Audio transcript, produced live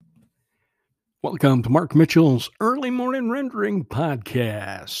Welcome to Mark Mitchell's Early Morning Rendering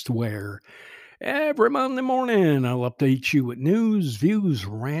Podcast, where every Monday morning I'll update you with news, views,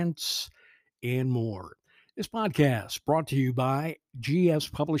 rants, and more. This podcast brought to you by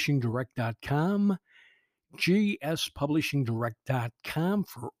gspublishingdirect.com, gspublishingdirect.com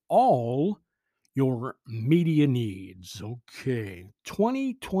for all your media needs. Okay,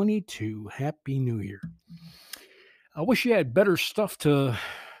 2022, Happy New Year. I wish you had better stuff to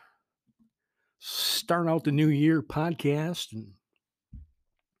start out the new year podcast, and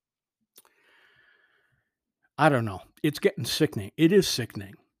I don't know. It's getting sickening. It is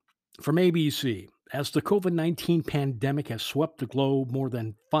sickening. From ABC, as the COVID 19 pandemic has swept the globe, more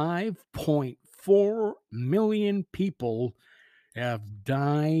than 5.4 million people have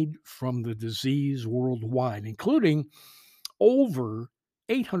died from the disease worldwide, including over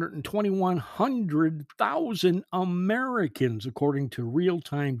 821,000 Americans, according to real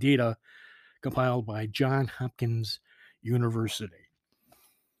time data compiled by Johns Hopkins University.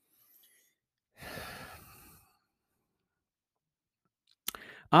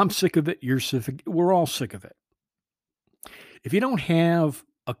 I'm sick of it. You're sick. We're all sick of it. If you don't have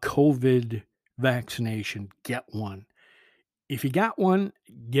a COVID vaccination, get one. If you got one,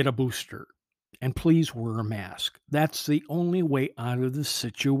 get a booster. And please wear a mask. That's the only way out of the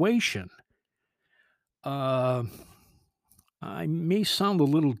situation. Uh, I may sound a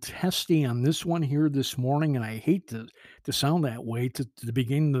little testy on this one here this morning, and I hate to sound that way to the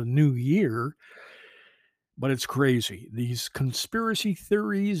beginning of the new year, but it's crazy. These conspiracy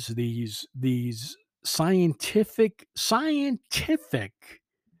theories, these scientific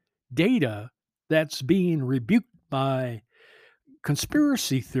data that's being rebuked by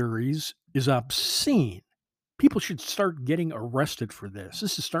conspiracy theories is obscene. People should start getting arrested for this.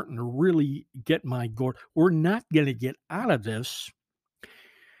 This is starting to really get my gourd. We're not going to get out of this.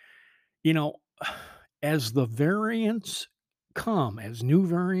 You know, as the variants come, as new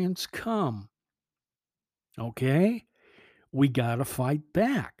variants come, okay, we got to fight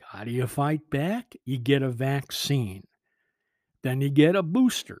back. How do you fight back? You get a vaccine, then you get a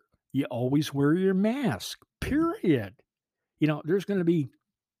booster. You always wear your mask, period. There's going to be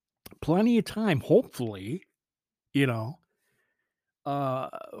plenty of time, hopefully, you know, uh,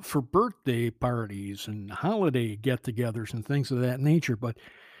 for birthday parties and holiday get togethers and things of that nature. But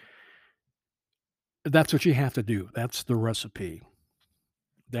that's what you have to do. That's the recipe.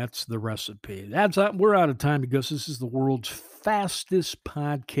 That's the recipe. We're out of time because this is the world's fastest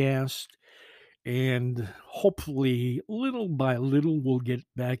podcast. And hopefully, little by little, we'll get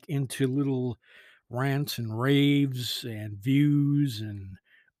back into little rants and raves and views and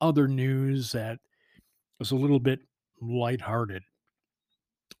other news that is a little bit lighthearted.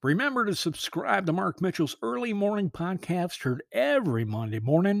 Remember to subscribe to Mark Mitchell's Early Morning Podcast, heard every Monday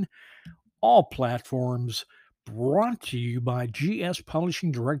morning, all platforms, brought to you by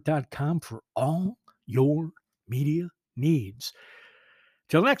gspublishingdirect.com for all your media needs.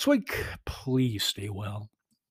 Till next week, please stay well.